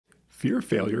Fear of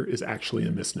failure is actually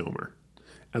a misnomer.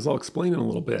 As I'll explain in a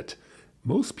little bit,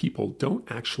 most people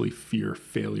don't actually fear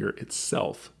failure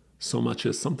itself so much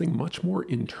as something much more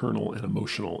internal and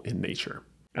emotional in nature.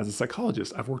 As a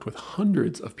psychologist, I've worked with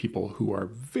hundreds of people who are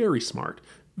very smart,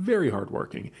 very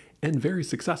hardworking, and very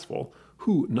successful,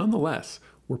 who nonetheless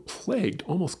were plagued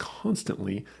almost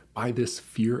constantly by this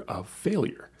fear of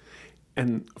failure.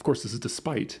 And of course, this is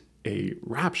despite a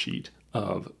rap sheet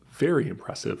of very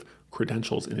impressive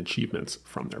credentials and achievements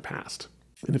from their past.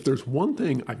 And if there's one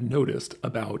thing I've noticed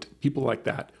about people like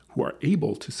that who are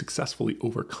able to successfully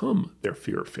overcome their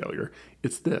fear of failure,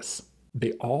 it's this.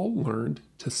 They all learned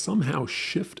to somehow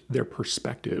shift their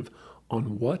perspective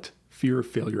on what fear of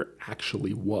failure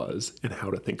actually was and how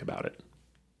to think about it.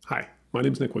 Hi, my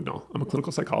name is Nick Wignall. I'm a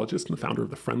clinical psychologist and the founder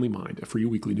of The Friendly Mind, a free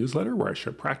weekly newsletter where I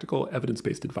share practical,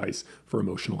 evidence-based advice for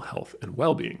emotional health and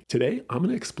well-being. Today, I'm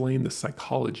going to explain the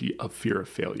psychology of fear of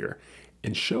failure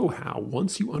and show how,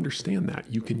 once you understand that,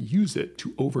 you can use it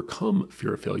to overcome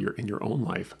fear of failure in your own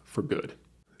life for good.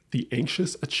 The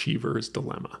anxious achiever's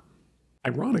dilemma.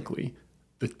 Ironically,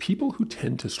 the people who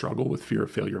tend to struggle with fear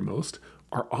of failure most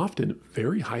are often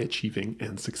very high achieving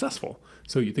and successful.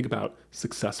 So you think about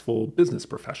successful business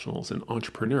professionals and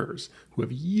entrepreneurs who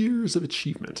have years of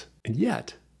achievement, and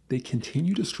yet they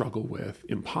continue to struggle with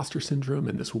imposter syndrome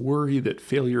and this worry that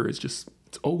failure is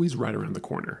it's always right around the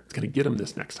corner. It's going to get them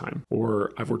this next time.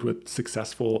 Or I've worked with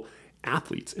successful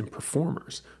athletes and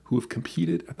performers who have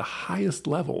competed at the highest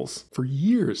levels for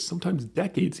years, sometimes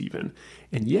decades even,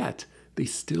 and yet they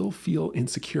still feel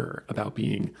insecure about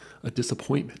being a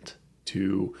disappointment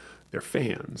to their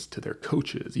fans, to their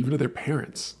coaches, even to their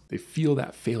parents. They feel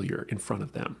that failure in front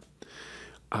of them.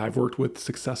 I've worked with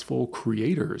successful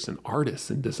creators and artists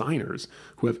and designers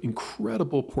who have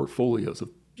incredible portfolios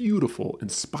of beautiful,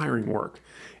 inspiring work,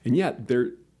 and yet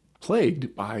they're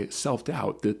plagued by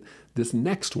self-doubt that this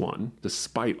next one,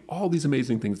 despite all these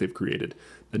amazing things they've created,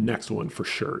 the next one for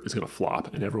sure is going to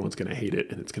flop and everyone's going to hate it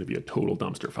and it's going to be a total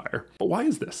dumpster fire. But why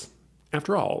is this?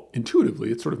 After all,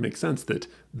 intuitively, it sort of makes sense that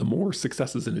the more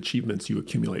successes and achievements you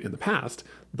accumulate in the past,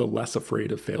 the less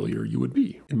afraid of failure you would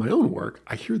be. In my own work,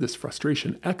 I hear this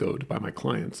frustration echoed by my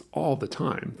clients all the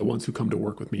time, the ones who come to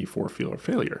work with me for fear of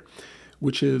failure,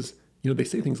 which is, they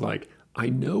say things like, I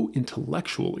know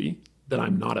intellectually that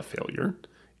I'm not a failure,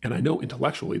 and I know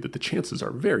intellectually that the chances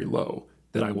are very low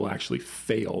that I will actually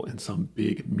fail in some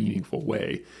big, meaningful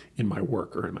way in my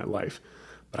work or in my life.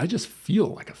 But I just feel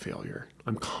like a failure.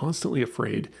 I'm constantly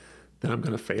afraid that I'm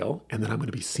going to fail and that I'm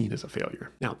going to be seen as a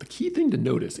failure. Now, the key thing to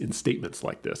notice in statements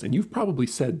like this, and you've probably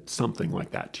said something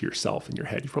like that to yourself in your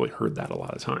head, you've probably heard that a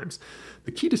lot of times.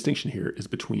 The key distinction here is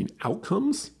between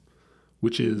outcomes,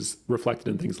 which is reflected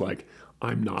in things like,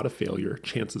 I'm not a failure,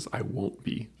 chances I won't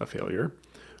be a failure,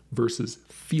 versus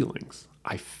feelings.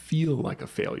 I feel like a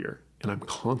failure and I'm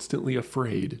constantly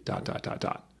afraid, ...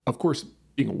 Of course,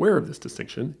 being aware of this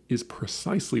distinction is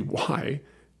precisely why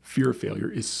fear of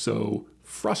failure is so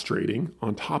frustrating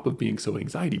on top of being so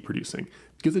anxiety producing,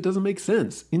 because it doesn't make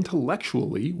sense.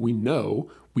 Intellectually, we know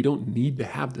we don't need to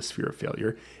have this fear of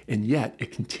failure, and yet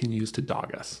it continues to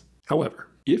dog us. However,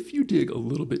 if you dig a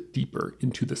little bit deeper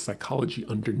into the psychology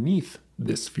underneath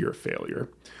this fear of failure,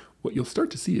 what you'll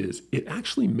start to see is it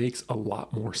actually makes a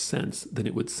lot more sense than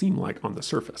it would seem like on the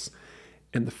surface.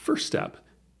 And the first step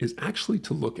is actually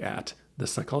to look at the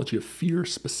psychology of fear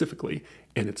specifically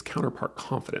and its counterpart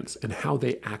confidence and how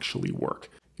they actually work.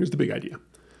 Here's the big idea.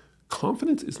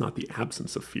 Confidence is not the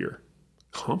absence of fear.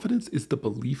 Confidence is the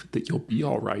belief that you'll be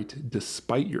all right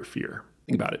despite your fear.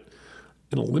 Think about it.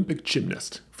 An Olympic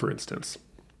gymnast, for instance,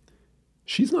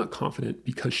 she's not confident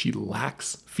because she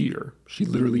lacks fear. She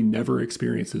literally never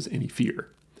experiences any fear.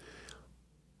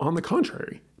 On the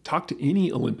contrary, talk to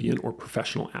any Olympian or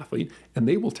professional athlete, and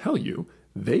they will tell you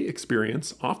they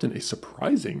experience often a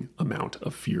surprising amount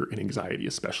of fear and anxiety,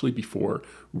 especially before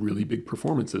really big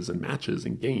performances and matches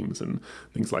and games and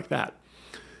things like that.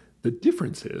 The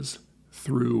difference is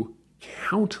through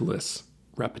countless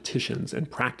repetitions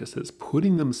and practices,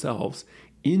 putting themselves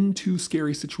into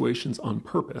scary situations on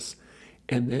purpose,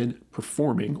 and then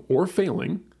performing or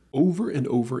failing over and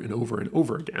over and over and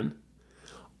over again,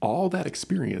 all that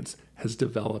experience has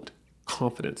developed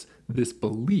confidence, this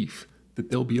belief that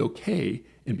they'll be okay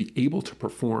and be able to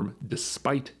perform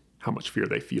despite how much fear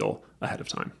they feel ahead of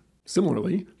time.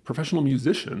 Similarly, professional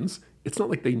musicians, it's not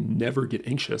like they never get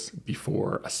anxious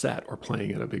before a set or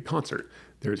playing at a big concert.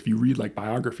 If you read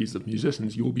biographies of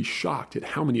musicians, you will be shocked at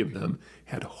how many of them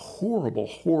had horrible,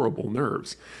 horrible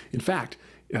nerves. In fact,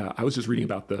 I was just reading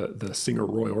about the singer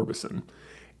Roy Orbison,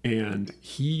 And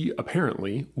he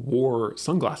apparently wore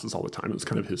sunglasses all the time. It was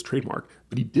kind of his trademark,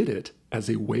 but he did it as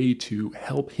a way to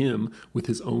help him with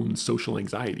his own social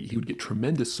anxiety. He would get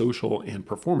tremendous social and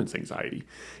performance anxiety.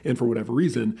 And for whatever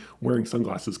reason, wearing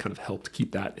sunglasses kind of helped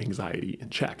keep that anxiety in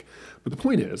check. But the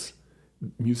point is,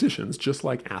 musicians, just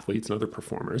like athletes and other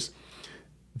performers,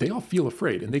 they all feel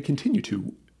afraid, and they continue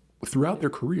to throughout their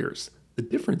careers. The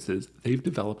difference is they've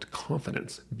developed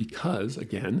confidence because,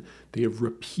 again, they have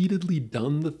repeatedly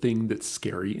done the thing that's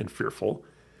scary and fearful.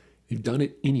 They've done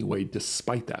it anyway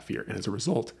despite that fear. And as a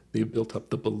result, they've built up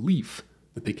the belief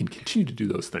that they can continue to do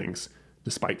those things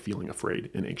despite feeling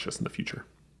afraid and anxious in the future.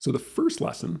 So the first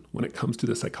lesson when it comes to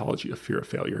the psychology of fear of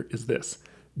failure is this: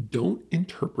 don't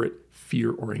interpret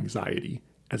fear or anxiety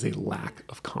as a lack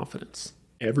of confidence.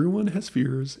 Everyone has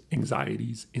fears,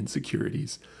 anxieties,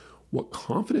 insecurities. What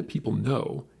confident people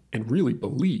know and really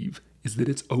believe is that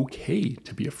it's okay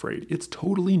to be afraid. It's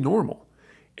totally normal.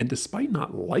 And despite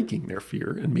not liking their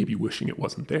fear and maybe wishing it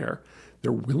wasn't there,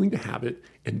 they're willing to have it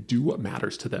and do what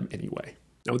matters to them anyway.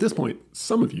 Now, at this point,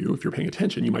 some of you, if you're paying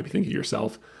attention, you might be thinking to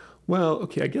yourself, well,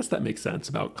 okay, I guess that makes sense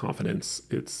about confidence.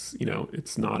 It's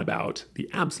not about the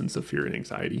absence of fear and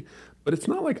anxiety, but it's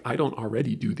not like I don't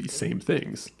already do these same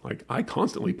things. Like, I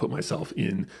constantly put myself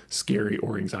in scary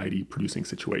or anxiety producing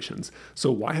situations.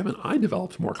 So why haven't I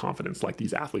developed more confidence like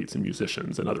these athletes and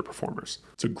musicians and other performers?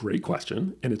 It's a great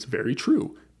question, and it's very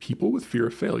true. People with fear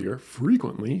of failure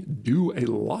frequently do a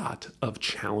lot of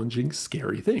challenging,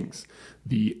 scary things.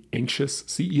 The anxious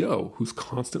CEO who's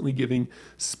constantly giving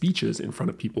speeches in front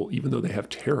of people, even though they have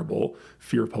terrible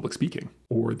fear of public speaking,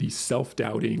 or the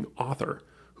self-doubting author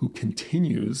who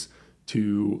continues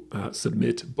to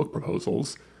submit book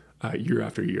proposals year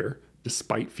after year,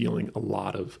 despite feeling a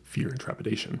lot of fear and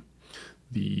trepidation.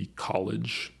 The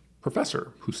college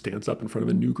professor who stands up in front of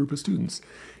a new group of students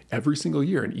every single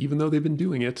year, and even though they've been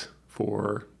doing it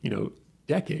for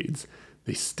decades,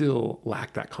 they still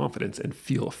lack that confidence and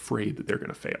feel afraid that they're going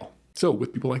to fail. So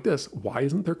with people like this, why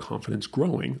isn't their confidence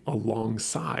growing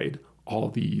alongside all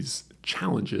these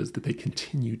challenges that they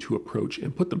continue to approach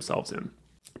and put themselves in?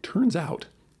 Turns out,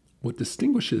 what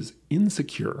distinguishes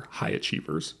insecure high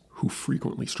achievers who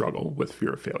frequently struggle with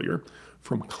fear of failure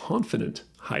from confident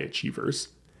high achievers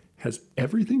has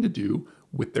everything to do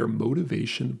with their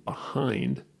motivation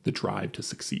behind the drive to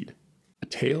succeed. A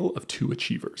tale of two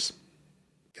achievers.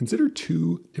 Consider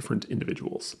two different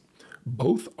individuals.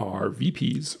 Both are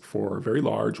VPs for very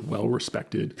large,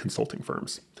 well-respected consulting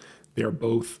firms. They are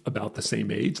both about the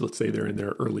same age. Let's say they're in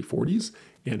their early 40s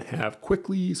and have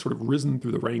quickly sort of risen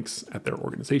through the ranks at their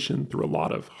organization through a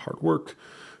lot of hard work,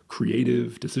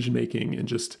 creative decision-making, and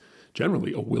just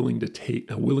generally a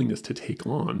willingness to take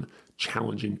on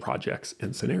challenging projects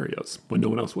and scenarios when no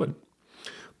one else would.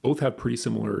 Both have pretty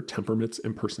similar temperaments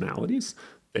and personalities.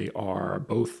 They are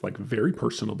both very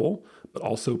personable, but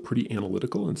also pretty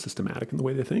analytical and systematic in the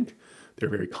way they think. They're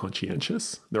very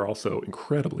conscientious. They're also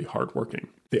incredibly hardworking.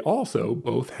 They also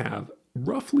both have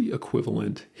roughly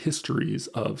equivalent histories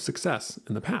of success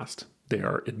in the past. They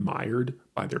are admired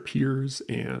by their peers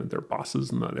and their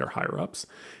bosses and their higher-ups,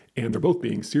 and they're both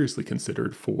being seriously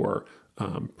considered for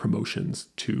promotions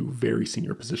to very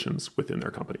senior positions within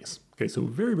their companies. Okay, so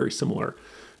very, very similar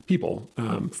people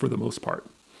for the most part.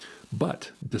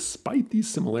 But despite these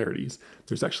similarities,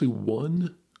 there's actually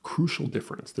one crucial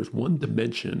difference. There's one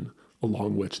dimension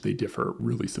along which they differ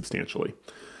really substantially.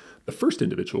 The first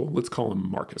individual, let's call him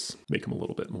Marcus, make him a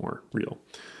little bit more real.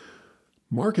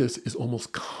 Marcus is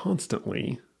almost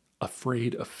constantly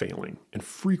afraid of failing and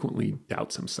frequently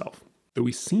doubts himself. Though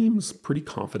he seems pretty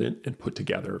confident and put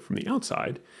together from the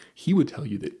outside, he would tell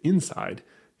you that inside,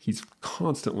 he's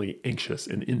constantly anxious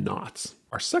and in knots.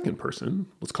 Our second person,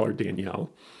 let's call her Danielle.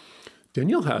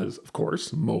 Danielle has, of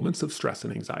course, moments of stress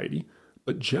and anxiety,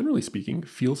 but generally speaking,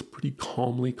 feels pretty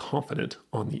calmly confident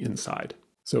on the inside.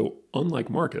 So unlike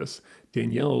Marcus,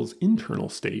 Danielle's internal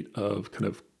state of kind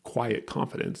of quiet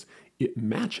confidence, it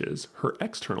matches her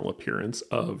external appearance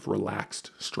of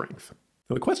relaxed strength.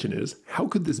 Now the question is, how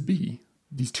could this be?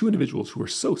 These two individuals who are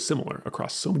so similar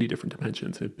across so many different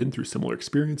dimensions and have been through similar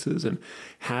experiences and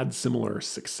had similar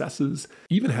successes,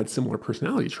 even had similar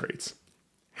personality traits.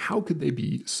 How could they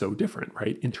be so different,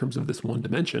 right? In terms of this one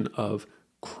dimension of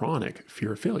chronic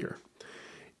fear of failure.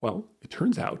 Well, it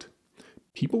turns out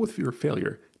people with fear of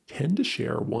failure tend to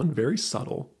share one very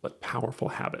subtle but powerful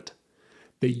habit.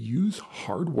 They use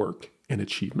hard work and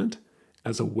achievement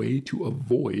as a way to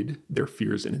avoid their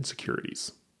fears and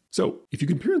insecurities. So if you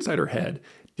can peer inside her head,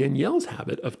 Danielle's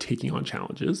habit of taking on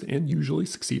challenges and usually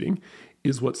succeeding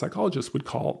is what psychologists would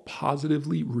call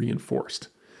positively reinforced.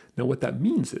 Now, what that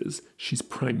means is she's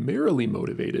primarily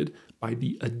motivated by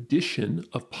the addition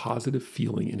of positive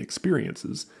feeling and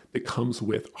experiences that comes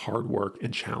with hard work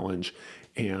and challenge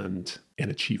and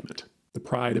achievement. The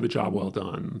pride of a job well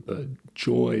done, the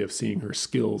joy of seeing her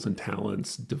skills and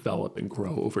talents develop and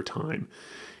grow over time,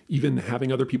 even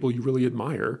having other people you really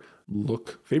admire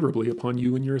look favorably upon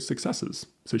you and your successes.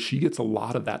 So she gets a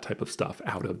lot of that type of stuff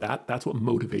out of that. That's what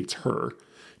motivates her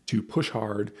to push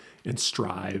hard and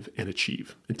strive and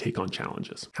achieve and take on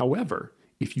challenges. However,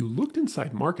 if you looked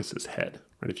inside Marcus's head,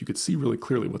 right, if you could see really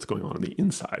clearly what's going on the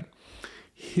inside,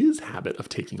 his habit of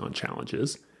taking on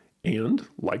challenges and,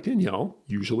 like Danielle,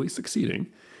 usually succeeding,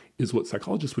 is what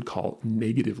psychologists would call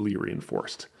negatively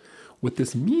reinforced. What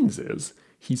this means is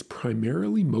he's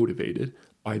primarily motivated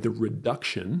by the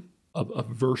reduction of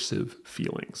aversive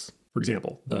feelings. For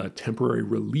example, the temporary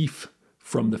relief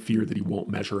from the fear that he won't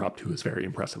measure up to his very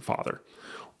impressive father,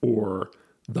 or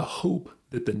the hope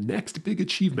that the next big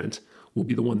achievement will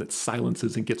be the one that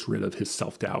silences and gets rid of his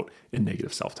self-doubt and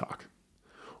negative self-talk,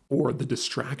 or the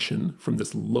distraction from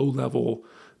this low-level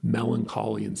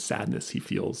melancholy and sadness he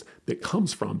feels that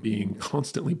comes from being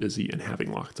constantly busy and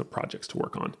having lots of projects to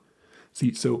work on.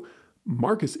 See, so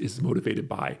Marcus is motivated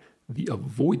by the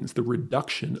avoidance, the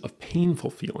reduction of painful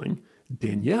feeling.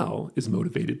 Danielle is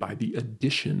motivated by the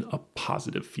addition of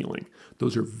positive feeling.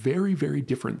 Those are very, very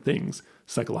different things,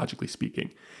 psychologically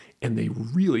speaking. And they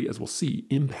really, as we'll see,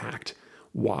 impact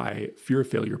why fear of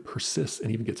failure persists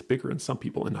and even gets bigger in some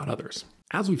people and not others.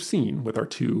 As we've seen with our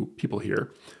two people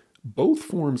here, both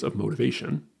forms of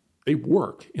motivation, they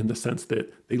work in the sense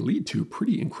that they lead to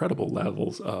pretty incredible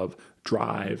levels of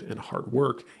drive and hard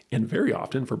work, and very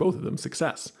often, for both of them,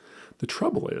 success. The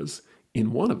trouble is,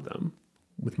 in one of them,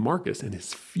 with Marcus and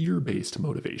his fear-based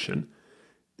motivation,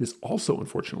 this also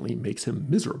unfortunately makes him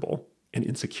miserable and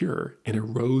insecure and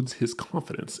erodes his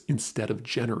confidence instead of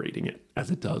generating it, as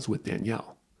it does with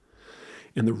Danielle.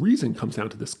 And the reason comes down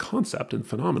to this concept and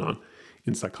phenomenon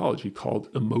in psychology called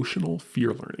emotional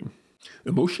fear learning.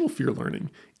 Emotional fear learning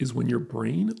is when your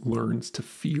brain learns to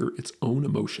fear its own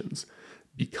emotions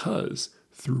because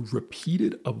through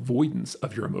repeated avoidance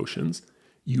of your emotions,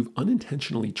 you've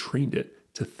unintentionally trained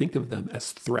it to think of them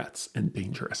as threats and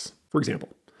dangerous. For example,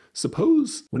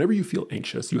 suppose whenever you feel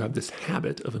anxious, you have this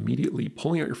habit of immediately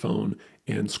pulling out your phone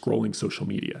and scrolling social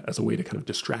media as a way to kind of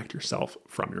distract yourself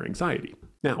from your anxiety.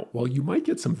 Now, while you might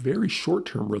get some very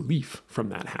short-term relief from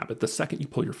that habit, the second you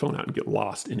pull your phone out and get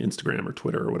lost in Instagram or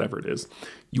Twitter or whatever it is,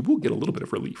 you will get a little bit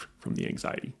of relief from the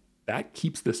anxiety. That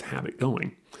keeps this habit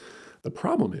going. The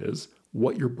problem is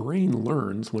what your brain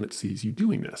learns when it sees you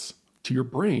doing this. To your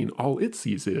brain, all it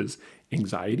sees is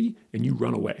anxiety and you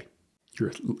run away.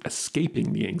 You're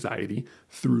escaping the anxiety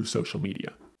through social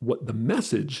media. What the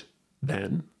message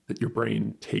then that your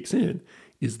brain takes in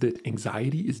is that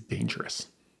anxiety is dangerous.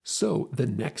 So the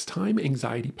next time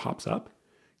anxiety pops up,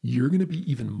 you're going to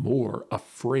be even more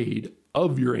afraid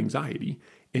of your anxiety,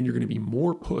 and you're going to be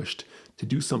more pushed to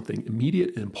do something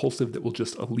immediate and impulsive that will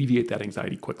just alleviate that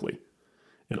anxiety quickly.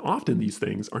 And often these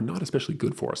things are not especially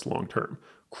good for us long-term.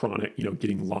 Chronic,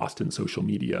 getting lost in social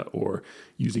media or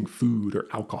using food or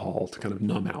alcohol to kind of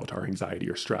numb out our anxiety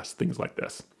or stress, things like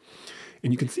this.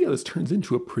 And you can see how this turns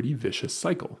into a pretty vicious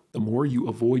cycle. The more you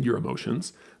avoid your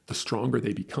emotions, the stronger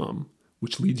they become,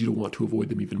 which leads you to want to avoid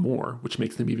them even more, which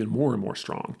makes them even more and more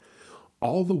strong.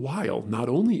 All the while, not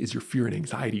only is your fear and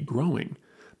anxiety growing,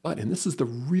 but, and this is the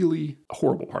really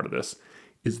horrible part of this,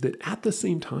 is that at the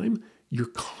same time, your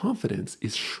confidence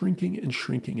is shrinking and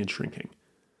shrinking and shrinking.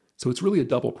 So it's really a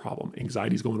double problem.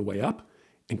 Anxiety is going way up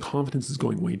and confidence is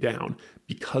going way down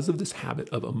because of this habit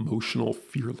of emotional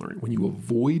fear learning. When you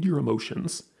avoid your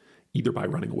emotions, either by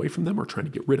running away from them or trying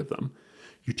to get rid of them,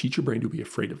 you teach your brain to be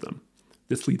afraid of them.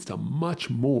 This leads to much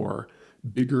more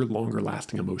bigger, longer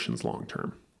lasting emotions long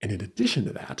term. And in addition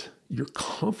to that, your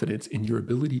confidence in your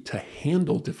ability to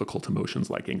handle difficult emotions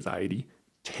like anxiety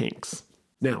tanks.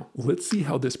 Now, let's see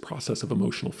how this process of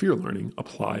emotional fear learning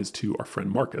applies to our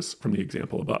friend Marcus from the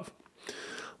example above.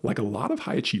 Like a lot of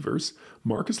high achievers,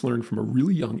 Marcus learned from a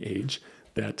really young age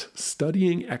that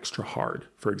studying extra hard,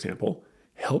 for example,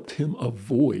 helped him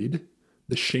avoid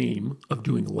the shame of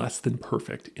doing less than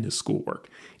perfect in his schoolwork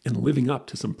and living up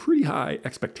to some pretty high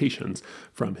expectations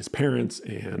from his parents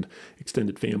and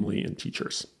extended family and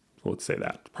teachers. So let's say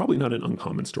that. Probably not an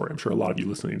uncommon story. I'm sure a lot of you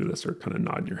listening to this are kind of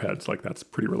nodding your heads like that's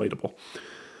pretty relatable.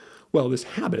 Well, this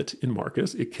habit in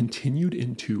Marcus, it continued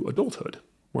into adulthood,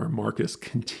 where Marcus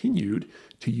continued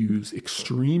to use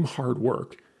extreme hard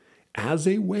work as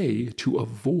a way to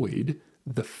avoid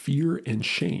the fear and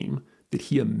shame that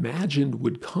he imagined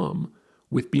would come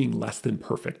with being less than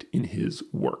perfect in his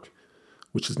work.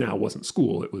 which is now wasn't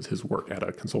school, it was his work at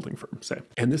a consulting firm, say.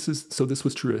 And this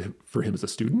was true for him as a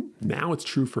student. Now it's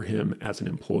true for him as an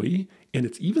employee. And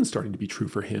it's even starting to be true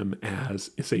for him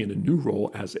as, say, in a new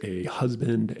role as a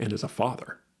husband and as a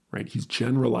father, right? He's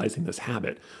generalizing this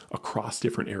habit across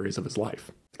different areas of his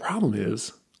life. The problem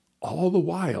is, all the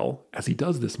while, as he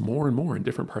does this more and more in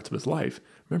different parts of his life,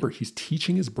 remember, he's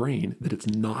teaching his brain that it's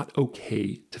not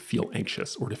okay to feel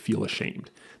anxious or to feel ashamed,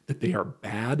 that they are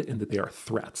bad and that they are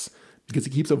threats, because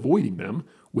he keeps avoiding them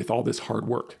with all this hard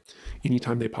work.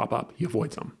 Anytime they pop up, he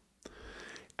avoids them.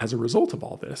 As a result of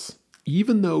all this,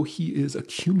 even though he is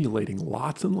accumulating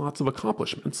lots and lots of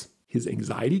accomplishments, his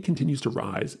anxiety continues to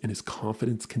rise and his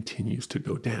confidence continues to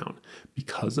go down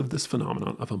because of this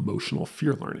phenomenon of emotional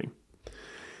fear learning.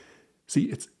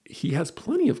 See, he has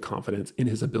plenty of confidence in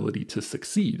his ability to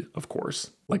succeed, of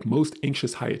course. Like most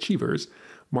anxious high achievers,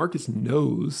 Marcus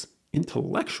knows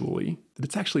intellectually that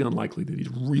it's actually unlikely that he's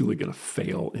really going to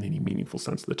fail in any meaningful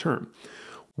sense of the term.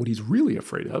 What he's really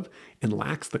afraid of and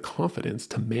lacks the confidence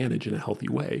to manage in a healthy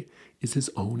way is his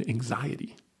own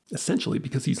anxiety. Essentially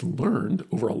because he's learned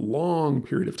over a long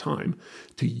period of time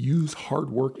to use hard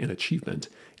work and achievement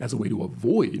as a way to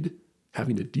avoid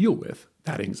having to deal with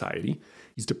that anxiety.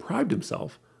 He's deprived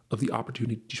himself of the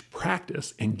opportunity to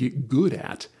practice and get good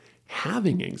at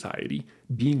having anxiety,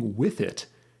 being with it,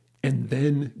 and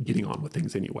then getting on with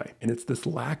things anyway. And it's this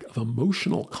lack of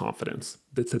emotional confidence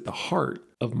that's at the heart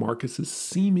of Marcus's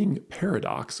seeming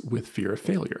paradox with fear of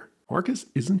failure. Marcus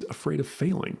isn't afraid of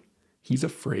failing. He's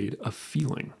afraid of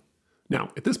feeling. Now,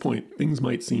 at this point, things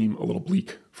might seem a little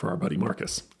bleak for our buddy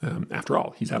Marcus. After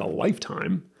all, he's had a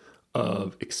lifetime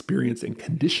of experience and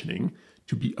conditioning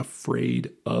to be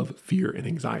afraid of fear and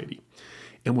anxiety.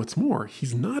 And what's more,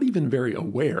 he's not even very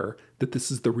aware that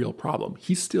this is the real problem.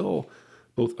 He's still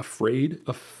both afraid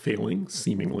of failing,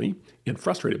 seemingly, and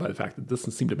frustrated by the fact that this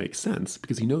doesn't seem to make sense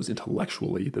because he knows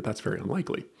intellectually that that's very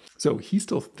unlikely. So he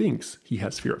still thinks he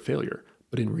has fear of failure,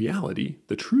 but in reality,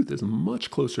 the truth is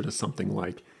much closer to something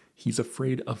like he's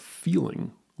afraid of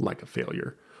feeling like a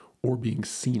failure or being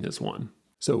seen as one.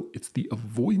 So it's the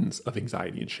avoidance of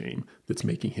anxiety and shame that's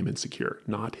making him insecure,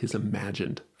 not his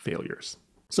imagined failures.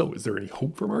 So is there any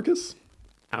hope for Marcus?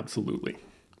 Absolutely.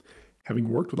 Having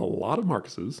worked with a lot of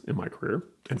Marcuses in my career,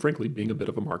 and frankly, being a bit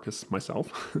of a Marcus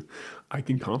myself, I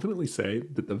can confidently say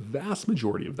that the vast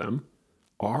majority of them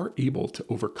are able to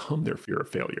overcome their fear of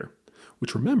failure,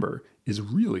 which remember is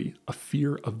really a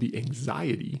fear of the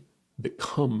anxiety that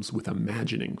comes with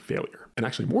imagining failure. And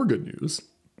actually more good news,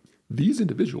 these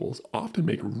individuals often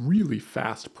make really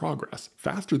fast progress,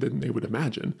 faster than they would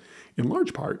imagine, in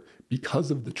large part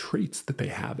because of the traits that they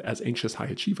have as anxious high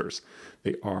achievers.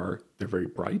 They're very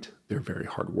bright, they're very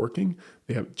hardworking,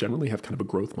 they generally have kind of a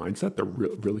growth mindset, they're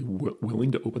really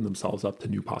willing to open themselves up to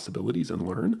new possibilities and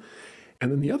learn.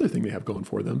 And then the other thing they have going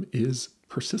for them is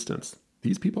persistence.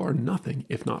 These people are nothing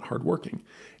if not hardworking.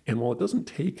 And while it doesn't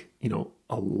take,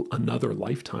 another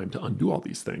lifetime to undo all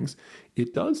these things,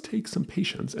 it does take some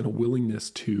patience and a willingness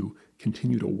to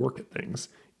continue to work at things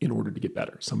in order to get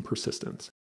better, some persistence.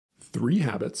 3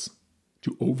 habits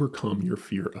to overcome your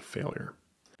fear of failure.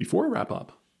 Before I wrap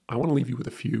up, I want to leave you with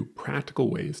a few practical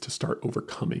ways to start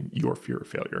overcoming your fear of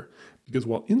failure. Because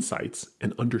while insights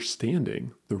and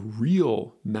understanding the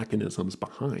real mechanisms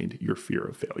behind your fear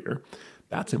of failure,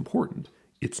 that's important,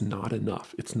 it's not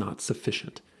enough. It's not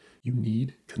sufficient. You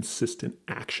need consistent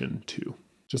action too.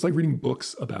 Just like reading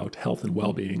books about health and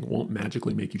well-being won't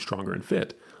magically make you stronger and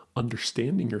fit,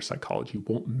 understanding your psychology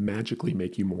won't magically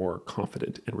make you more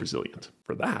confident and resilient.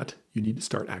 For that, you need to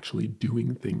start actually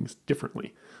doing things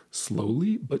differently,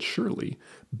 slowly but surely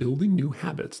building new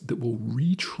habits that will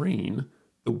retrain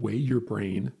the way your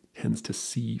brain tends to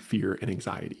see fear and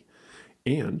anxiety,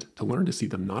 and to learn to see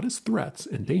them not as threats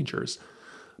and dangers,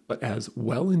 but as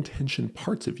well-intentioned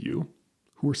parts of you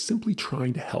who are simply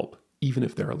trying to help, even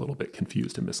if they're a little bit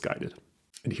confused and misguided.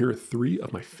 And here are 3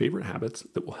 of my favorite habits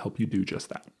that will help you do just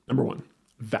that. Number 1,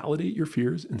 validate your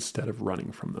fears instead of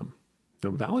running from them. Now,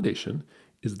 validation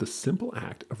is the simple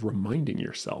act of reminding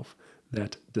yourself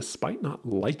that despite not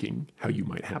liking how you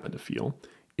might happen to feel,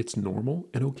 it's normal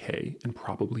and okay and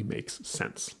probably makes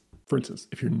sense. For instance,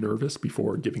 if you're nervous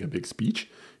before giving a big speech,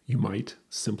 you might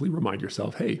simply remind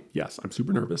yourself, hey, yes, I'm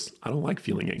super nervous. I don't like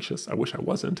feeling anxious. I wish I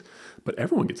wasn't, but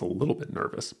everyone gets a little bit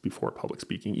nervous before public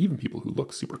speaking, even people who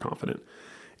look super confident.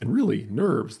 And really,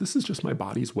 nerves, this is just my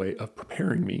body's way of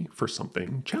preparing me for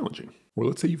something challenging. Or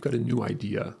let's say you've got a new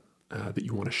idea that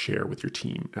you want to share with your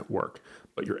team at work,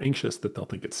 but you're anxious that they'll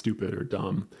think it's stupid or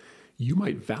dumb. You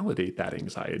might validate that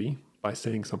anxiety by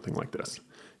saying something like this.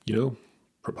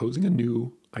 Proposing a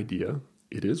new idea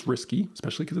it is risky,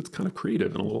 especially because it's kind of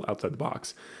creative and a little outside the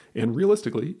box. And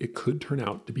realistically, it could turn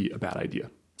out to be a bad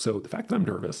idea. So the fact that I'm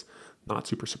nervous, not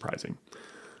super surprising.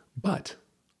 But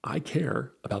I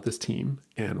care about this team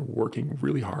and working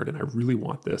really hard, and I really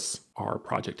want our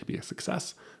project to be a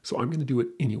success. So I'm going to do it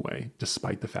anyway,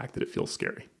 despite the fact that it feels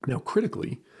scary. Now,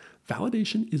 critically,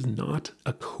 validation is not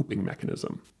a coping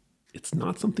mechanism. It's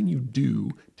not something you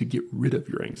do to get rid of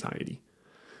your anxiety.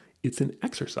 It's an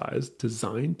exercise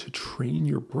designed to train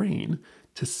your brain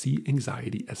to see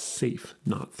anxiety as safe,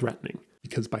 not threatening.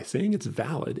 Because by saying it's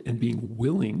valid and being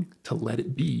willing to let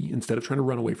it be instead of trying to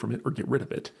run away from it or get rid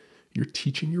of it, you're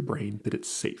teaching your brain that it's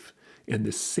safe. And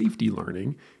this safety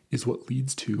learning is what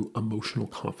leads to emotional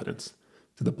confidence,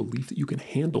 to the belief that you can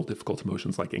handle difficult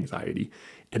emotions like anxiety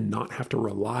and not have to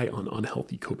rely on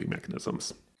unhealthy coping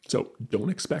mechanisms. So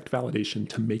don't expect validation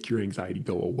to make your anxiety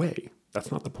go away.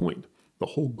 That's not the point. The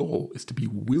whole goal is to be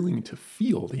willing to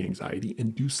feel the anxiety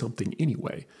and do something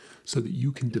anyway so that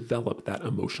you can develop that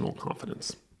emotional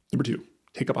confidence. Number 2,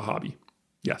 take up a hobby.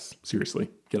 Yes, seriously,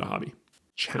 get a hobby.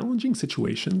 Challenging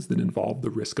situations that involve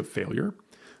the risk of failure,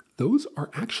 those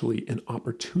are actually an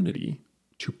opportunity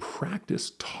to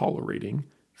practice tolerating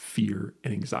fear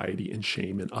and anxiety and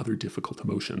shame and other difficult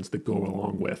emotions that go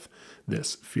along with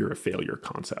this fear of failure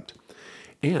concept.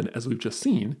 And as we've just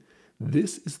seen,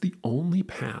 this is the only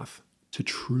path to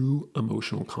true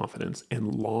emotional confidence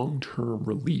and long-term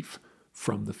relief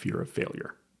from the fear of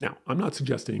failure. Now, I'm not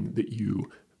suggesting that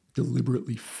you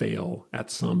deliberately fail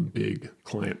at some big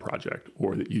client project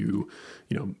or that you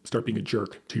start being a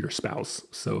jerk to your spouse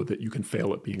so that you can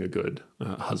fail at being a good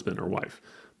husband or wife.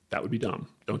 That would be dumb.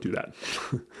 Don't do that.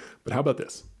 But how about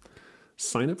this?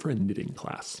 Sign up for a knitting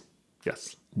class.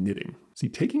 Yes, knitting. See,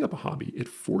 taking up a hobby, it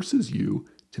forces you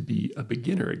to be a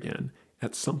beginner again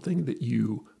at something that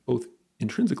you both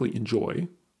intrinsically enjoy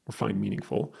or find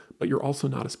meaningful, but you're also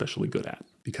not especially good at.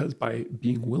 Because by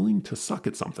being willing to suck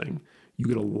at something, you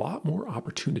get a lot more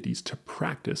opportunities to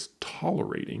practice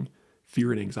tolerating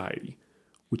fear and anxiety,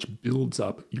 which builds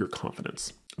up your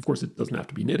confidence. Of course, it doesn't have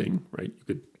to be knitting, right?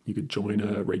 You could join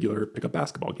a regular pickup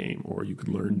basketball game, or you could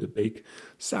learn to bake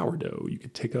sourdough. You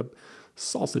could take up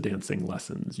salsa dancing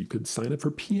lessons. You could sign up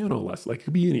for piano lessons. Like, it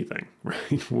could be anything,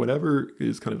 right? Whatever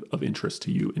is kind of interest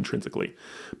to you intrinsically.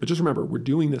 But just remember, we're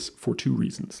doing this for 2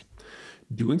 reasons.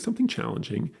 Doing something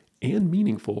challenging and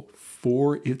meaningful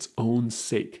for its own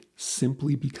sake,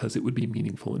 simply because it would be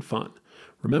meaningful and fun.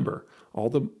 Remember, all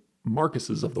the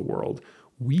Marcuses of the world,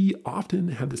 we often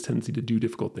have this tendency to do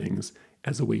difficult things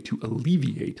as a way to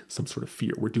alleviate some sort of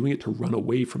fear. We're doing it to run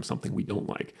away from something we don't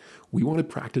like. We want to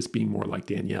practice being more like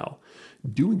Danielle,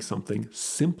 doing something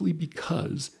simply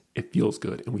because it feels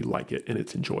good and we like it and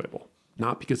it's enjoyable,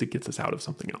 not because it gets us out of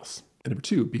something else. And number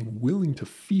 2, being willing to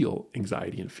feel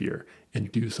anxiety and fear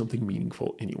and do something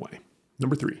meaningful anyway.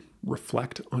 Number 3,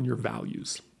 reflect on your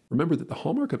values. Remember that the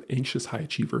hallmark of anxious high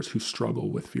achievers who struggle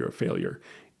with fear of failure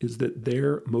is that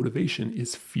their motivation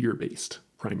is fear-based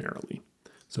primarily.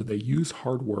 So they use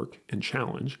hard work and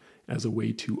challenge as a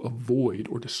way to avoid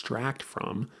or distract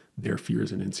from their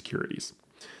fears and insecurities,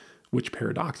 which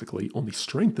paradoxically only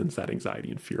strengthens that anxiety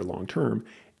and fear long-term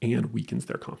and weakens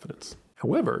their confidence.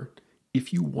 However,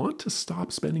 if you want to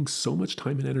stop spending so much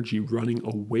time and energy running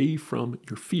away from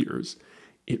your fears,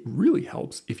 it really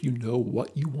helps if you know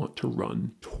what you want to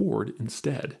run toward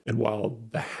instead. And while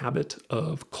the habit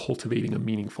of cultivating a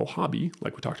meaningful hobby,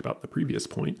 like we talked about in the previous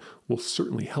point, will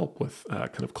certainly help with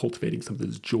kind of cultivating some of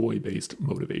this joy-based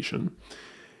motivation,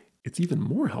 it's even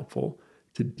more helpful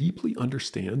to deeply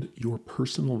understand your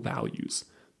personal values.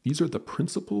 These are the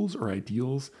principles or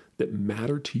ideals that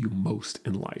matter to you most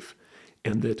in life,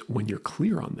 and that when you're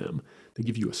clear on them, they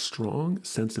give you a strong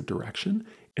sense of direction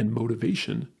and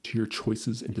motivation to your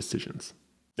choices and decisions.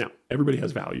 Now, everybody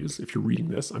has values. If you're reading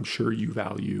this, I'm sure you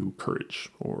value courage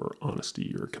or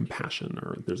honesty or compassion,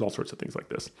 or there's all sorts of things like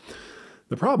this.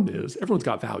 The problem is everyone's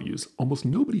got values. Almost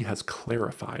nobody has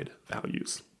clarified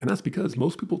values. And that's because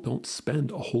most people don't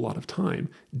spend a whole lot of time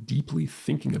deeply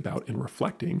thinking about and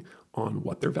reflecting on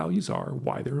what their values are,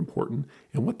 why they're important,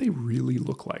 and what they really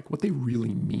look like, what they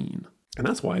really mean. And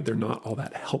that's why they're not all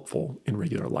that helpful in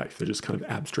regular life. They're just kind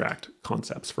of abstract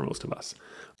concepts for most of us.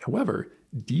 However,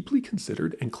 deeply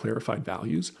considered and clarified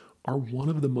values are one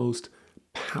of the most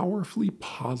powerfully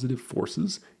positive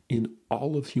forces in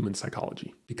all of human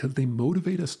psychology because they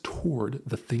motivate us toward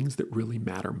the things that really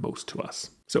matter most to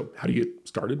us. So how do you get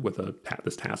started with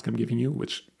this task I'm giving you,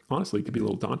 which honestly could be a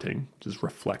little daunting? Just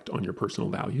reflect on your personal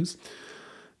values.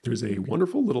 There's a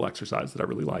wonderful little exercise that I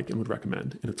really like and would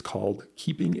recommend, and it's called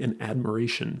Keeping an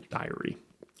Admiration Diary.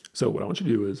 So what I want you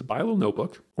to do is buy a little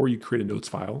notebook, or you create a notes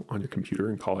file on your computer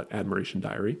and call it Admiration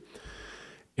Diary,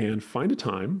 and find a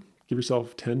time, give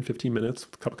yourself 10, 15 minutes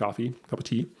with a cup of coffee, cup of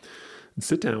tea, and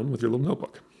sit down with your little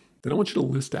notebook. Then I want you to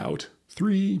list out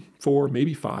 3, 4,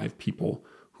 maybe 5 people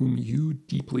whom you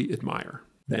deeply admire.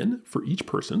 Then for each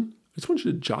person, I just want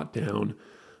you to jot down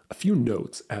a few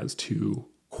notes as to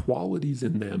qualities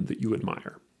in them that you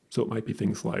admire. So it might be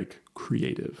things like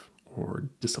creative or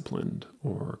disciplined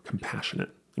or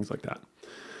compassionate, things like that.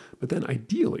 But then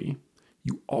ideally,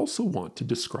 you also want to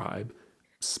describe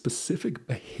specific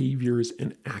behaviors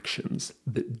and actions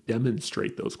that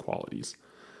demonstrate those qualities.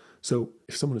 So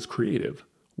if someone is creative,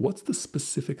 what's the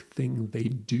specific thing they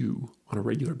do on a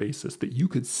regular basis that you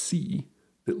could see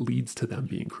that leads to them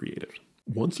being creative?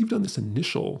 Once you've done this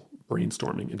initial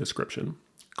brainstorming and description,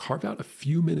 carve out a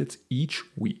few minutes each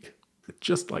week,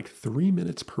 just like 3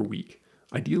 minutes per week.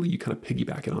 Ideally, you kind of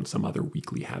piggyback it on some other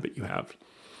weekly habit you have.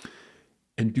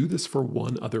 And do this for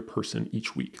one other person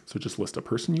each week. So just list a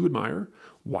person you admire,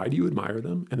 why do you admire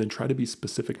them, and then try to be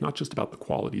specific, not just about the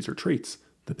qualities or traits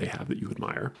that they have that you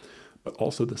admire, but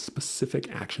also the specific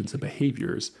actions and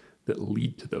behaviors that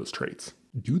lead to those traits.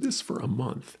 Do this for a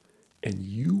month, and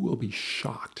you will be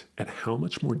shocked at how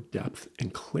much more depth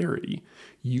and clarity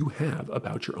you have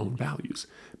about your own values.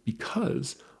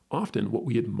 Because often what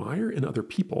we admire in other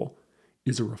people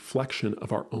is a reflection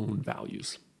of our own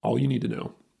values. All you need to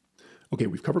know. Okay,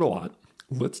 we've covered a lot.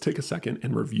 Let's take a second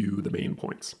and review the main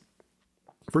points.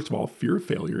 First of all, fear of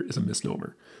failure is a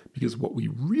misnomer, because what we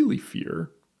really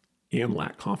fear and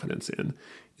lack confidence in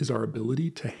is our ability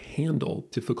to handle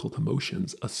difficult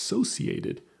emotions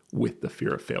associated with the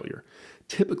fear of failure.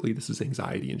 Typically, this is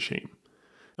anxiety and shame.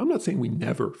 I'm not saying we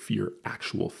never fear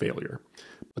actual failure,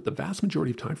 but the vast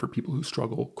majority of time for people who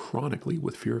struggle chronically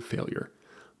with fear of failure,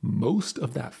 most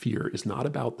of that fear is not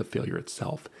about the failure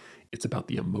itself. It's about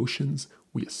the emotions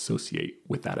we associate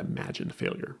with that imagined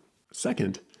failure.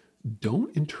 Second,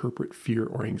 don't interpret fear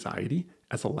or anxiety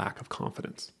as a lack of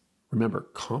confidence. Remember,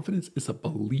 confidence is a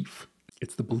belief.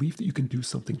 It's the belief that you can do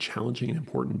something challenging and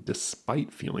important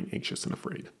despite feeling anxious and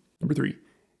afraid. Number 3,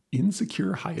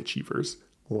 insecure high achievers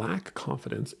lack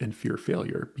confidence and fear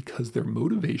failure because their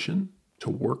motivation to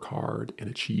work hard and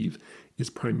achieve is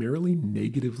primarily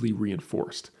negatively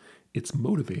reinforced. It's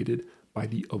motivated by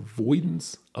the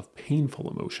avoidance of painful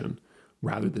emotion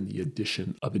rather than the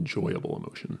addition of enjoyable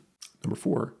emotion. Number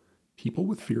 4, people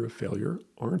with fear of failure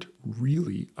aren't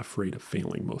really afraid of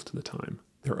failing most of the time.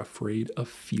 They're afraid of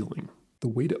feeling. The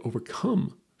way to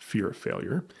overcome fear of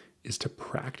failure is to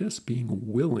practice being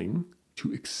willing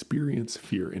to experience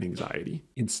fear and anxiety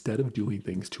instead of doing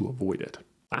things to avoid it.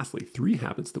 Lastly, 3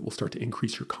 habits that will start to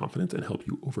increase your confidence and help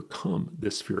you overcome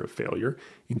this fear of failure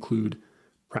include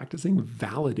practicing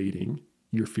validating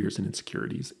your fears and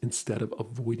insecurities instead of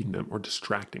avoiding them or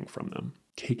distracting from them,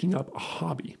 taking up a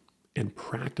hobby and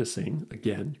practicing,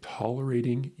 again,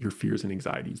 tolerating your fears and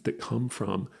anxieties that come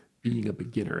from being a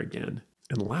beginner again.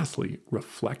 And lastly,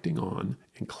 reflecting on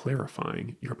and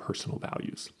clarifying your personal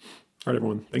values. All right,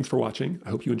 everyone, thanks for watching. I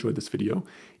hope you enjoyed this video.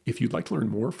 If you'd like to learn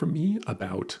more from me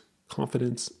about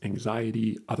confidence,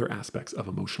 anxiety, other aspects of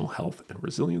emotional health and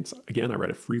resilience, again, I write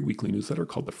a free weekly newsletter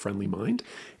called The Friendly Mind,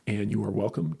 and you are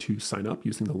welcome to sign up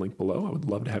using the link below. I would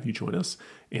love to have you join us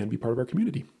and be part of our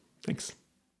community. Thanks.